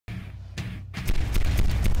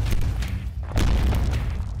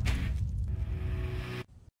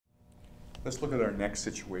Let's look at our next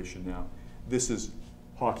situation now. This is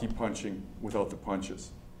hockey punching without the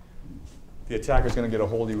punches. The attacker's going to get a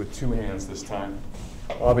hold of you with two hands this time.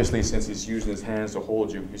 Obviously, since he's using his hands to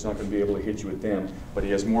hold you, he's not going to be able to hit you with them, but he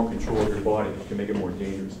has more control of your body. It can make it more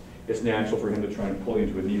dangerous. It's natural for him to try and pull you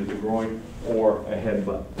into a knee to the groin or a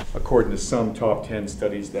headbutt. According to some top 10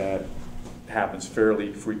 studies, that happens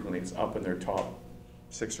fairly frequently. It's up in their top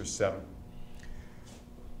 6 or 7.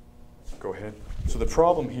 Go ahead. So the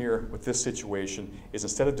problem here with this situation is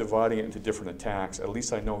instead of dividing it into different attacks, at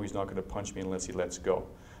least I know he's not going to punch me unless he lets go.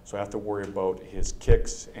 So I have to worry about his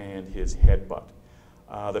kicks and his headbutt.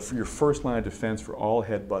 Your first line of defense for all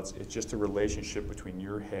headbutts is just a relationship between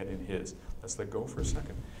your head and his. Let's let go for a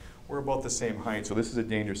second. We're about the same height, so this is a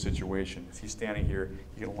dangerous situation. If he's standing here,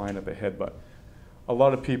 you can line up a headbutt. A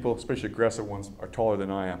lot of people, especially aggressive ones, are taller than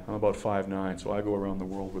I am. I'm about 5'9", so I go around the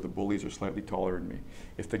world where the bullies are slightly taller than me.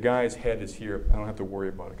 If the guy's head is here, I don't have to worry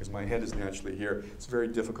about it because my head is naturally here. It's very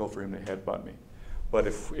difficult for him to headbutt me. But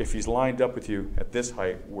if he's lined up with you at this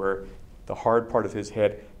height where the hard part of his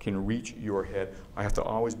head can reach your head, I have to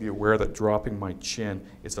always be aware that dropping my chin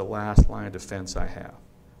is the last line of defense I have.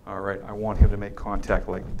 All right, I want him to make contact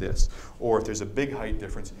like this. Or if there's a big height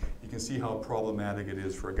difference, you can see how problematic it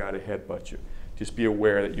is for a guy to headbutt you. Just be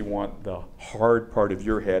aware that you want the hard part of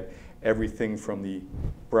your head, everything from the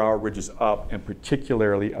brow ridges up and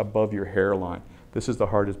particularly above your hairline. This is the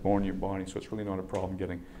hardest bone in your body, so it's really not a problem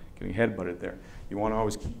getting headbutted there. You want to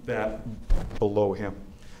always keep that below him.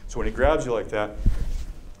 So when he grabs you like that,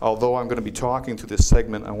 although I'm going to be talking to this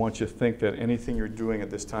segment, I want you to think that anything you're doing at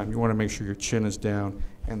this time, you want to make sure your chin is down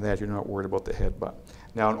and that you're not worried about the headbutt.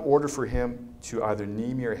 Now, in order for him to either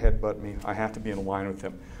knee me or headbutt me, I have to be in line with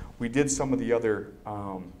him. We did some of the other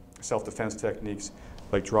self-defense techniques,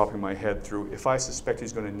 like dropping my head through. If I suspect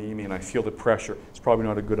he's going to knee me and I feel the pressure, it's probably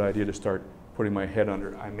not a good idea to start putting my head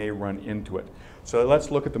under. I may run into it. So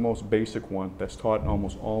let's look at the most basic one that's taught in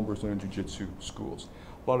almost all Brazilian Jiu-Jitsu schools.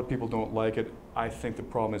 A lot of people don't like it. I think the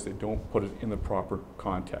problem is they don't put it in the proper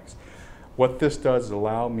context. What this does is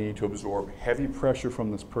allow me to absorb heavy pressure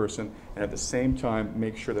from this person and at the same time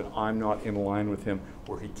make sure that I'm not in line with him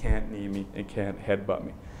where he can't knee me and can't headbutt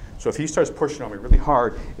me. So if he starts pushing on me really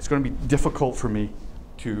hard, it's going to be difficult for me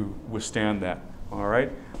to withstand that, all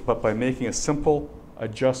right? But by making a simple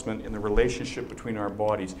adjustment in the relationship between our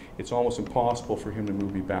bodies, it's almost impossible for him to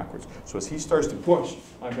move me backwards. So as he starts to push,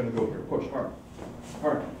 I'm going to go here, push hard,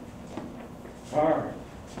 hard, hard.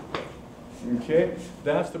 Okay,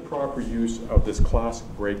 that's the proper use of this classic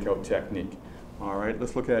breakout technique. All right,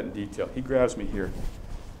 let's look at it in detail. He grabs me here.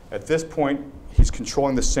 At this point, he's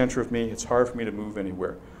controlling the center of me. It's hard for me to move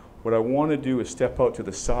anywhere. What I want to do is step out to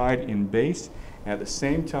the side in base, and at the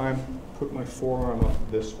same time, put my forearm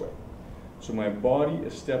up this way. So my body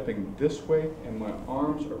is stepping this way, and my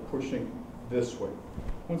arms are pushing this way.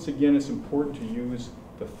 Once again, it's important to use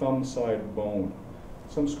the thumb side bone.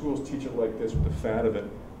 Some schools teach it like this with the fat of it,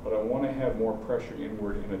 but I want to have more pressure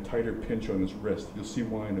inward and a tighter pinch on this wrist. You'll see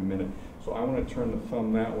why in a minute. So I want to turn the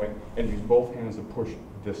thumb that way and use both hands to push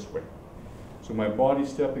this way. So my body's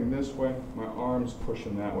stepping this way, my arm's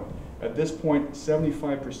pushing that way. At this point,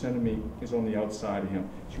 75% of me is on the outside of him.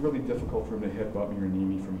 It's really difficult for him to headbutt me or knee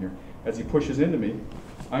me from here. As he pushes into me,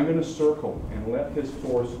 I'm going to circle and let his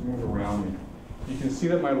force move around me. You can see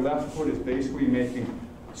that my left foot is basically making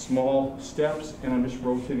small steps, and I'm just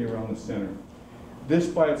rotating around the center. This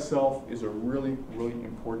by itself is a really, really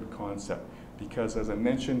important concept because, as I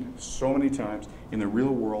mentioned so many times, in the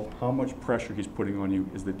real world, how much pressure he's putting on you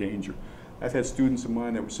is the danger. I've had students of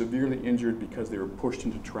mine that were severely injured because they were pushed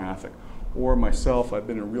into traffic. Or myself, I've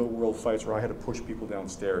been in real world fights where I had to push people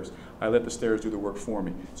downstairs. I let the stairs do the work for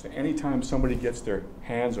me. So anytime somebody gets their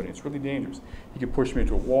hands on you, it's really dangerous. He could push me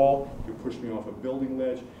into a wall, he could push me off a building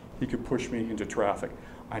ledge, he could push me into traffic.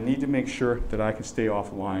 I need to make sure that I can stay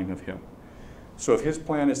offline of him. So if his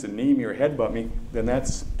plan is to knee me or headbutt me, then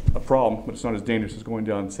that's a problem, but it's not as dangerous as going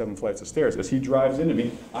down 7 flights of stairs. As he drives into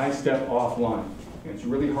me, I step offline. And it's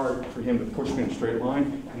really hard for him to push me in a straight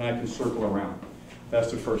line, and I can circle around.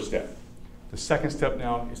 That's the first step. The second step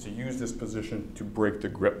now is to use this position to break the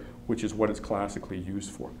grip, which is what it's classically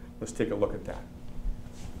used for. Let's take a look at that.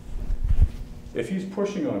 If he's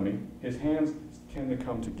pushing on me, his hands tend to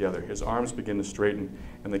come together. His arms begin to straighten,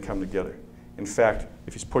 and they come together. In fact,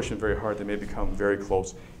 if he's pushing very hard, they may become very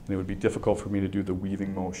close, and it would be difficult for me to do the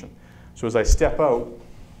weaving motion. So as I step out,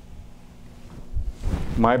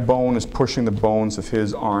 my bone is pushing the bones of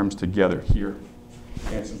his arms together here.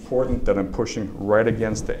 And it's important that I'm pushing right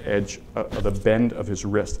against the edge of the bend of his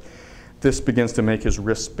wrist. This begins to make his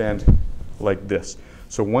wrist bend like this.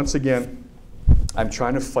 So once again, I'm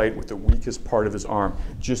trying to fight with the weakest part of his arm,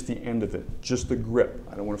 just the end of it, just the grip.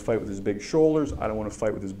 I don't want to fight with his big shoulders. I don't want to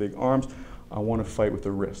fight with his big arms. I want to fight with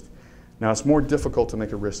the wrist. Now, it's more difficult to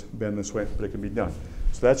make a wrist bend this way, but it can be done.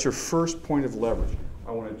 So that's your first point of leverage.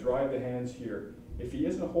 I want to drive the hands here. If he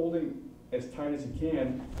isn't holding as tight as he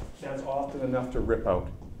can, that's often enough to rip out.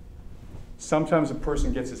 Sometimes a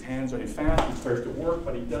person gets his hands on you fast, he starts to work,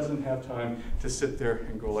 but he doesn't have time to sit there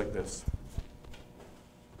and go like this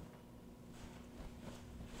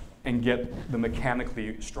and get the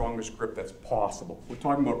mechanically strongest grip that's possible. We're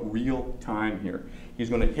talking about real time here. He's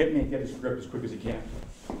going to hit me and get his grip as quick as he can.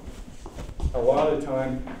 A lot of the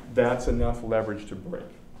time, that's enough leverage to break.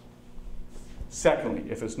 Secondly,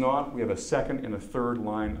 if it's not, we have a second and a third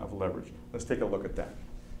line of leverage. Let's take a look at that.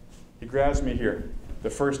 He grabs me here. The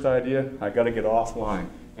first idea, I got to get offline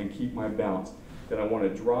and keep my balance. Then I want to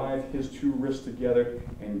drive his two wrists together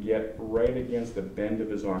and get right against the bend of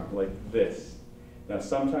his arm, like this. Now,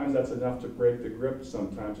 sometimes that's enough to break the grip,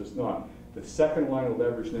 sometimes it's not. The second line of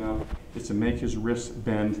leverage now is to make his wrist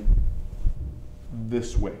bend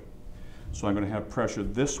this way. So I'm going to have pressure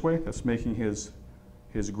this way. That's making his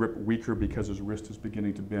grip weaker because his wrist is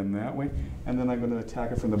beginning to bend that way. And then I'm going to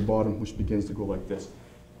attack it from the bottom, which begins to go like this.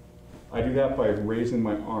 I do that by raising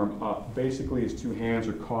my arm up. Basically, his two hands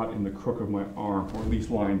are caught in the crook of my arm, or at least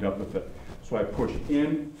lined up with it. So I push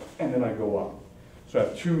in, and then I go up. So I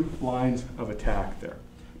have two lines of attack there.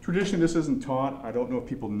 Traditionally, this isn't taught. I don't know if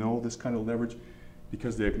people know this kind of leverage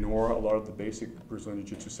because they ignore a lot of the basic Brazilian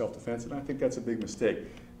Jiu-Jitsu self-defense, and I think that's a big mistake.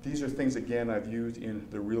 These are things, again, I've used in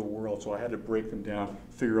the real world, so I had to break them down,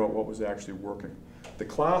 figure out what was actually working. The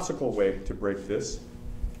classical way to break this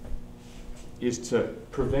is to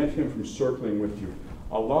prevent him from circling with you.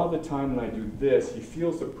 A lot of the time when I do this, he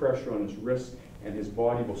feels the pressure on his wrist, and his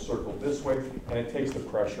body will circle this way, and it takes the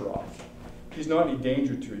pressure off. He's not any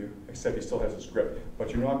danger to you, except he still has his grip,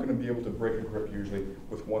 but you're not going to be able to break a grip usually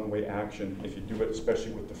with one-way action if you do it,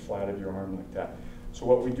 especially with the flat of your arm like that. So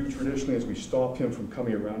what we do traditionally is we stop him from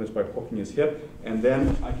coming around us by hooking his hip, and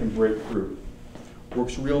then I can break through.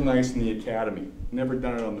 Works real nice in the academy. Never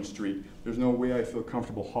done it on the street. There's no way I feel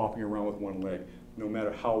comfortable hopping around with one leg, no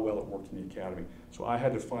matter how well it worked in the academy. So I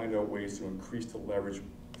had to find out ways to increase the leverage,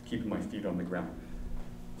 keeping my feet on the ground.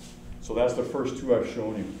 So that's the first two I've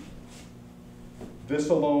shown you. This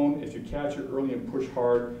alone, if you catch it early and push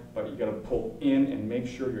hard, but you got to pull in and make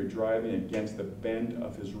sure you're driving against the bend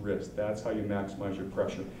of his wrist. That's how you maximize your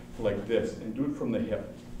pressure, like this, and do it from the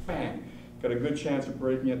hip. Bang! Got a good chance of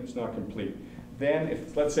breaking it, it's not complete. Then,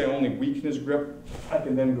 if let's say I only weaken his grip, I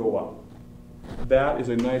can then go up. That is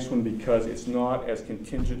a nice one because it's not as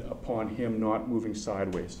contingent upon him not moving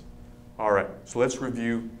sideways. All right, so let's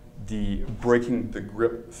review the breaking the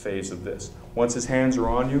grip phase of this. Once his hands are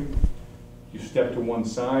on you, you step to one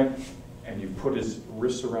side, and you put his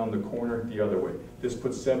wrists around the corner the other way. This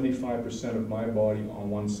puts 75% of my body on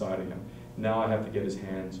one side of him. Now I have to get his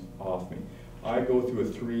hands off me. I go through a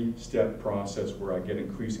three-step process where I get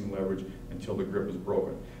increasing leverage until the grip is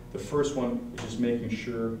broken. The first one is just making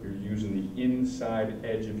sure you're using the inside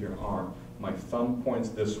edge of your arm. My thumb points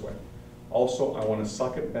this way. Also, I want to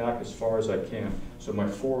suck it back as far as I can, so my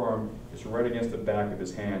forearm is right against the back of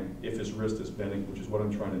his hand if his wrist is bending, which is what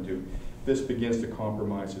I'm trying to do. This begins to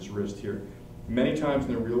compromise his wrist here. Many times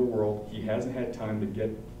in the real world, he hasn't had time to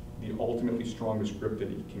get the ultimately strongest grip that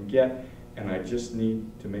he can get, and I just need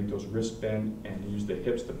to make those wrists bend and use the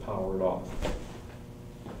hips to power it off.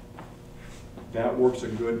 That works a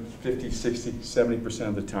good 50, 60, 70%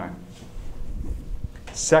 of the time.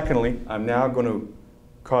 Secondly, I'm now going to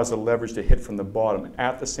cause the leverage to hit from the bottom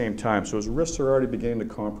at the same time. So his wrists are already beginning to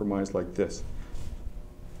compromise like this.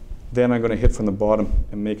 Then I'm going to hit from the bottom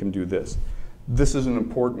and make him do this. This is an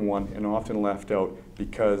important one and often left out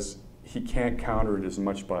because he can't counter it as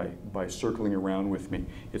much by circling around with me.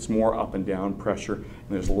 It's more up and down pressure, and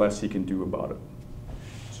there's less he can do about it.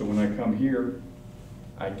 So when I come here,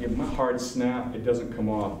 I give him a hard snap. It doesn't come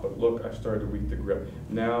off, but look, I've started to weaken the grip.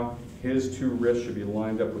 Now his two wrists should be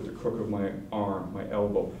lined up with the crook of my arm, my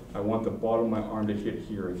elbow. I want the bottom of my arm to hit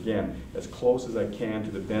here again, as close as I can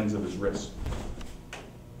to the bends of his wrists.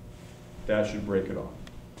 That should break it off.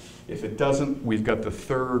 If it doesn't, we've got the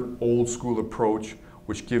third old school approach,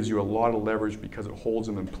 which gives you a lot of leverage because it holds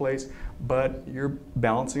them in place, but you're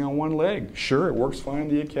balancing on one leg. Sure, it works fine in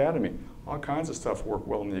the academy. All kinds of stuff work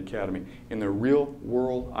well in the academy. In the real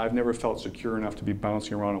world, I've never felt secure enough to be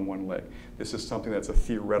bouncing around on one leg. This is something that's a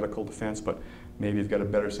theoretical defense, but maybe you've got a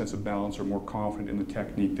better sense of balance or more confident in the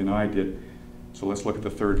technique than I did. So let's look at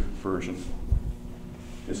the third version.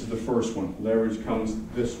 This is the first one. Leverage comes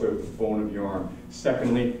this way with the bone of your arm.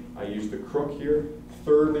 Secondly, I use the crook here,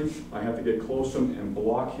 Thirdly, I have to get close to him and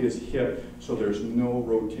block his hip so there's no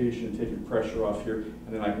rotation, taking pressure off here, and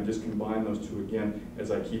then I can just combine those two again as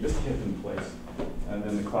I keep his hip in place. And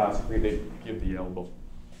then classically they give the elbow.